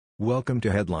Welcome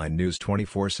to Headline News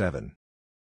 24/7.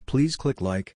 Please click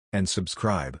like and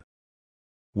subscribe.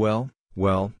 Well,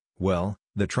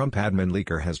 the Trump admin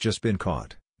leaker has just been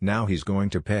caught. Now he's going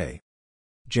to pay.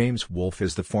 James Wolfe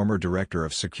is the former Director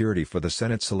of Security for the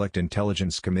Senate Select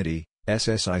Intelligence Committee,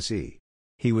 SSIC.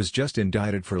 He was just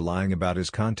indicted for lying about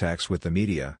his contacts with the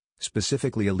media,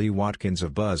 specifically Ali Watkins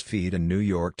of BuzzFeed and New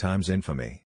York Times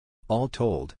infamy. All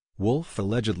told, Wolfe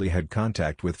allegedly had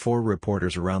contact with 4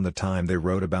 reporters around the time they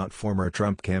wrote about former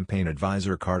Trump campaign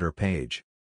advisor Carter Page.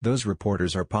 Those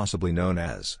reporters are possibly known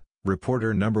as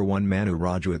Reporter Number 1 Manu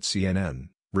Raju at CNN,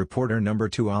 Reporter Number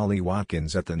 2 Ali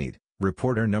Watkins at The Need,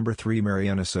 Reporter Number 3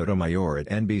 Mariana Sotomayor at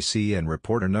NBC and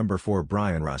Reporter Number 4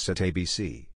 Brian Ross at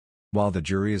ABC. While the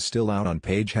jury is still out on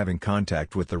Page having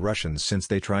contact with the Russians since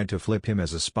they tried to flip him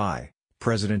as a spy,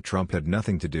 President Trump had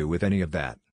nothing to do with any of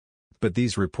that. But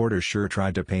these reporters sure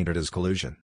tried to paint it as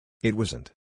collusion. It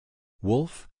wasn't.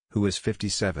 Wolfe, who is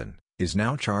 57, is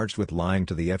now charged with lying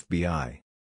to the FBI.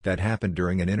 That happened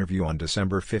during an interview on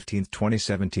December 15,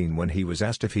 2017 when he was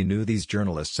asked if he knew these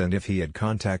journalists and if he had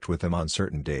contact with them on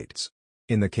certain dates.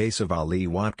 In the case of Ali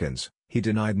Watkins, he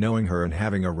denied knowing her and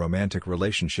having a romantic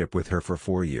relationship with her for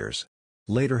 4 years.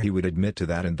 Later he would admit to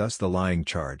that and thus the lying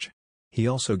charge. He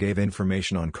also gave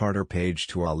information on Carter Page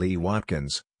to Ali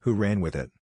Watkins, who ran with it.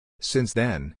 Since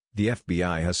then, the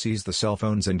FBI has seized the cell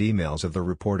phones and emails of the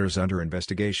reporters under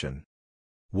investigation.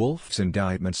 Wolfe's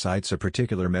indictment cites a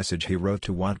particular message he wrote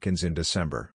to Watkins in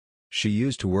December. She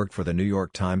used to work for the New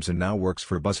York Times and now works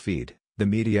for BuzzFeed, the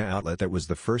media outlet that was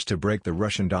the first to break the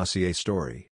Russian dossier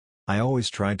story. I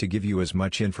always tried to give you as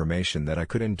much information that I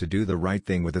could and to do the right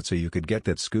thing with it so you could get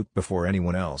that scoop before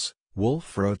anyone else,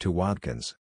 Wolfe wrote to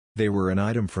Watkins. They were an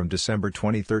item from December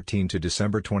 2013 to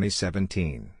December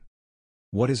 2017.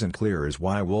 What isn't clear is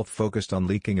why Wolfe focused on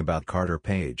leaking about Carter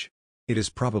Page. It is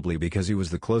probably because he was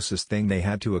the closest thing they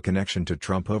had to a connection to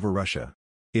Trump over Russia.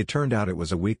 It turned out it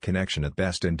was a weak connection at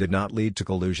best and did not lead to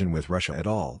collusion with Russia at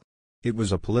all. It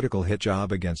was a political hit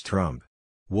job against Trump.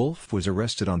 Wolfe was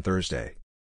arrested on Thursday.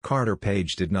 Carter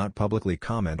Page did not publicly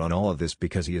comment on all of this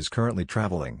because he is currently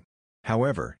traveling.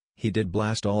 However, he did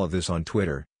blast all of this on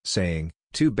Twitter, saying,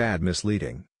 "Too bad,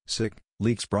 misleading, sick,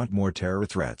 leaks brought more terror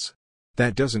threats."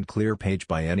 That doesn't clear Page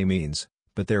by any means,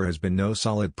 but there has been no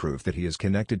solid proof that he is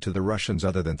connected to the Russians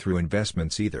other than through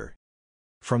investments either.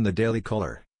 From the Daily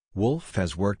Caller, Wolfe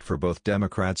has worked for both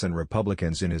Democrats and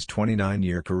Republicans in his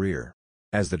 29-year career.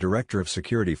 As the Director of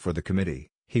Security for the committee,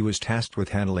 he was tasked with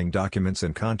handling documents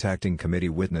and contacting committee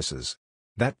witnesses.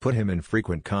 That put him in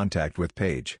frequent contact with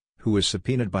Page, who was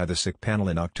subpoenaed by the SIC panel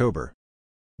in October.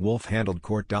 Wolfe handled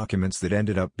court documents that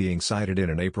ended up being cited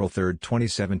in an April 3,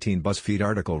 2017 BuzzFeed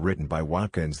article written by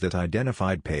Watkins that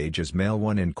identified Page as male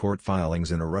 1 in court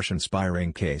filings in a Russian spy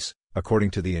ring case,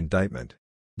 according to the indictment.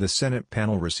 The Senate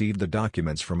panel received the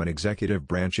documents from an executive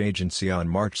branch agency on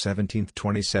March 17,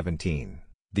 2017,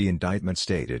 the indictment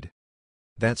stated.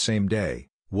 That same day,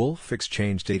 Wolfe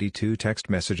exchanged 82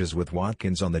 text messages with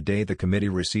Watkins on the day the committee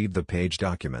received the Page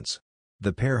documents.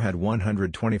 The pair had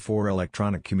 124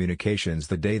 electronic communications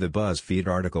the day the BuzzFeed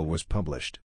article was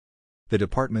published. The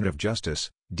Department of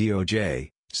Justice, DOJ,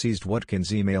 seized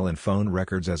Watkins' email and phone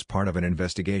records as part of an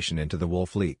investigation into the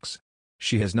Wolfe leaks.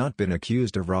 She has not been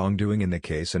accused of wrongdoing in the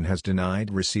case and has denied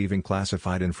receiving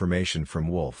classified information from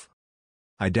Wolfe.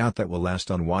 I doubt that will last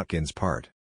on Watkins' part.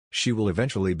 She will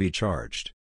eventually be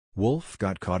charged. Wolfe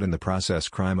got caught in the process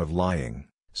crime of lying,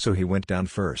 so he went down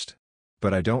first.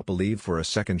 But I don't believe for a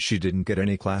second she didn't get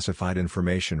any classified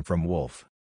information from Wolfe.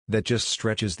 That just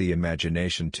stretches the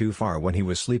imagination too far when he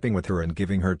was sleeping with her and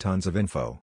giving her tons of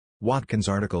info. Watkins'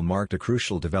 article marked a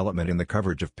crucial development in the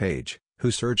coverage of Page,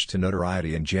 who surged to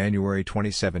notoriety in January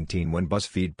 2017 when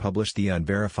BuzzFeed published the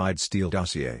unverified Steele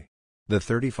dossier. The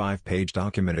 35-page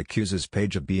document accuses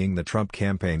Page of being the Trump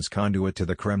campaign's conduit to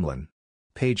the Kremlin.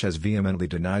 Page has vehemently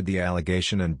denied the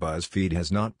allegation and BuzzFeed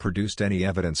has not produced any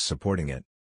evidence supporting it.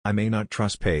 I may not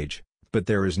trust Page, but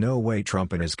there is no way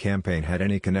Trump and his campaign had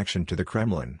any connection to the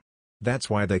Kremlin. That's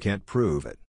why they can't prove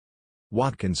it.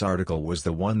 Watkins' article was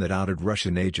the one that outed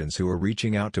Russian agents who were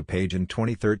reaching out to Page in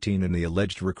 2013 in the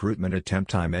alleged recruitment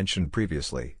attempt I mentioned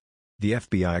previously. The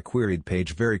FBI queried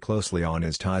Page very closely on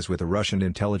his ties with a Russian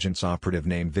intelligence operative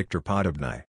named Viktor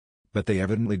Podobny. But they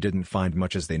evidently didn't find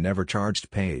much as they never charged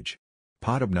Page.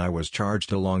 Podobny was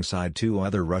charged alongside 2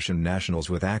 other Russian nationals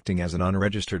with acting as an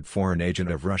unregistered foreign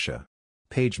agent of Russia.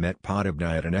 Page met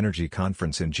Podobny at an energy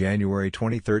conference in January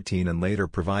 2013 and later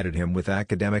provided him with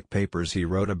academic papers he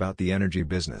wrote about the energy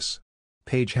business.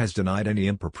 Page has denied any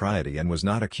impropriety and was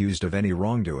not accused of any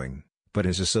wrongdoing, but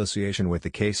his association with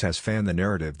the case has fanned the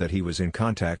narrative that he was in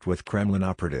contact with Kremlin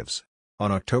operatives.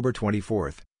 On October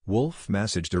 24, Wolfe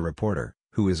messaged a reporter,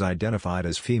 who is identified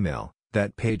as female,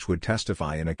 that Page would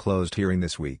testify in a closed hearing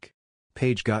this week.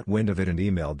 Page got wind of it and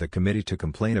emailed the committee to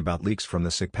complain about leaks from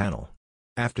the SIC panel.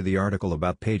 After the article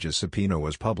about Page's subpoena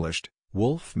was published,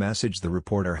 Wolfe messaged the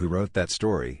reporter who wrote that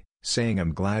story, saying,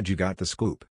 "I'm glad you got the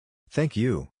scoop." "Thank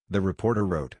you," the reporter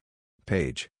wrote.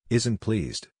 Page isn't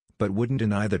pleased, but wouldn't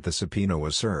deny that the subpoena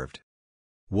was served.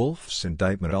 Wolfe's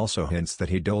indictment also hints that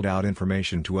he doled out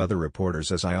information to other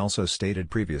reporters, as I also stated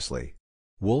previously.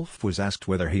 Wolfe was asked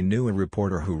whether he knew a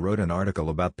reporter who wrote an article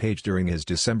about Page during his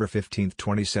December 15,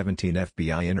 2017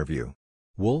 FBI interview.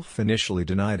 Wolfe initially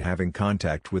denied having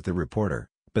contact with the reporter,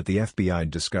 but the FBI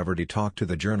discovered he talked to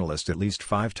the journalist at least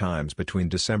 5 times between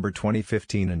December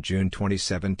 2015 and June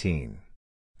 2017.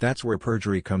 That's where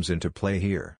perjury comes into play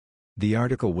here. The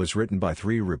article was written by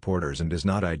 3 reporters and is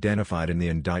not identified in the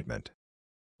indictment.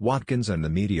 Watkins and the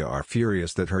media are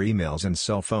furious that her emails and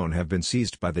cell phone have been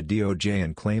seized by the DOJ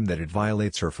and claim that it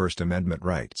violates her First Amendment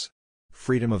rights.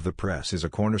 Freedom of the press is a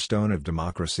cornerstone of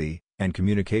democracy, and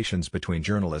communications between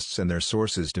journalists and their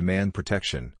sources demand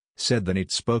protection, said the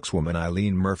NET spokeswoman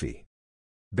Eileen Murphy.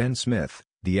 Ben Smith,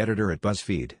 the editor at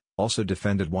BuzzFeed, also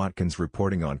defended Watkins'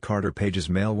 reporting on Carter Page's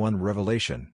Mail 1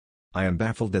 revelation. "I am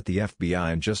baffled that the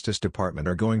FBI and Justice Department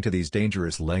are going to these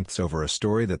dangerous lengths over a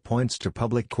story that points to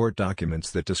public court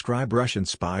documents that describe Russian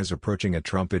spies approaching a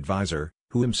Trump advisor,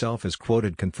 who himself is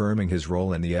quoted confirming his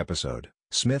role in the episode,"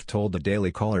 Smith told the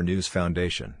Daily Caller News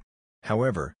Foundation.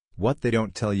 However, what they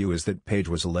don't tell you is that Page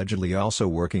was allegedly also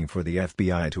working for the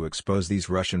FBI to expose these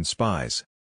Russian spies.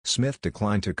 Smith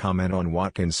declined to comment on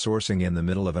Watkins' sourcing in the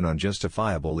middle of an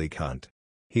unjustifiable leak hunt.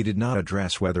 He did not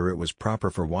address whether it was proper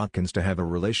for Watkins to have a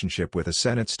relationship with a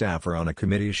Senate staffer on a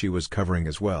committee she was covering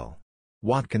as well.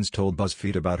 Watkins told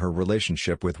BuzzFeed about her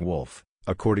relationship with Wolfe,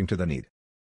 according to the NET.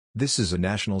 "This is a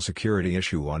national security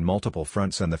issue on multiple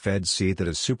fronts, and the feds see that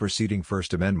as superseding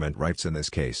First Amendment rights in this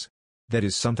case. That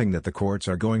is something that the courts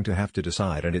are going to have to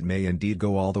decide, and it may indeed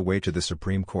go all the way to the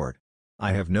Supreme Court.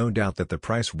 I have no doubt that the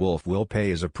price Wolfe will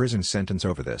pay is a prison sentence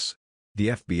over this. The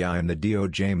FBI and the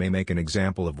DOJ may make an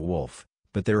example of Wolfe,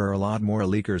 but there are a lot more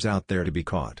leakers out there to be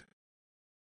caught."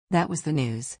 That was the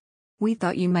news. We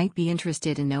thought you might be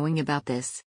interested in knowing about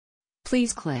this.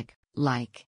 Please click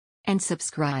like and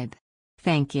subscribe.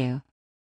 Thank you.